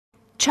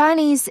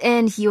Chinese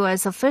and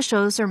U.S.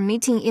 officials are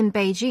meeting in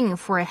Beijing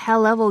for a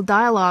high-level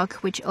dialogue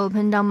which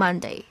opened on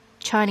Monday.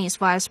 Chinese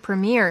Vice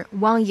Premier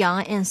Wang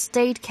Yang and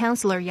State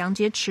Councilor Yang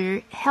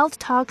Jiechi held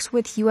talks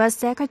with U.S.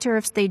 Secretary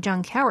of State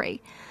John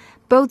Kerry.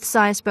 Both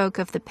sides spoke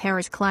of the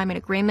Paris Climate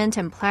Agreement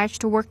and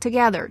pledged to work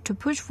together to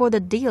push for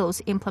the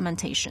deal's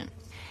implementation.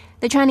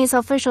 The Chinese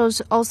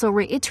officials also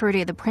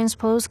reiterated the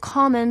principles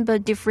common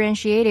but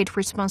differentiated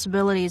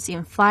responsibilities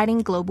in fighting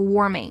global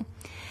warming.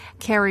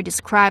 Kerry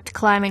described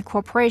climate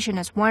cooperation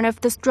as one of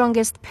the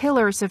strongest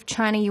pillars of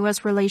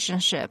China-U.S.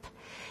 relationship.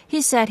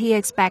 He said he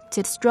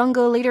expected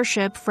stronger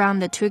leadership from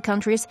the two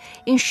countries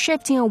in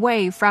shifting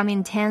away from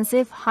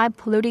intensive,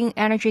 high-polluting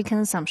energy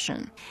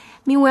consumption.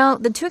 Meanwhile,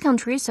 the two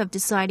countries have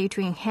decided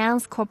to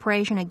enhance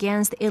cooperation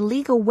against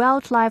illegal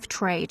wildlife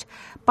trade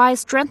by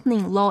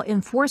strengthening law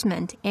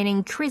enforcement and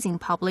increasing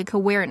public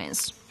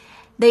awareness.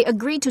 They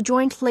agreed to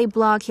jointly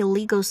block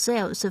illegal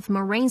sales of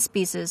marine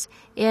species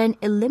and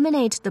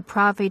eliminate the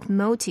profit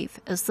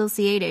motive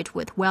associated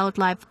with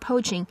wildlife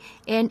poaching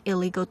and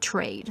illegal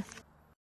trade.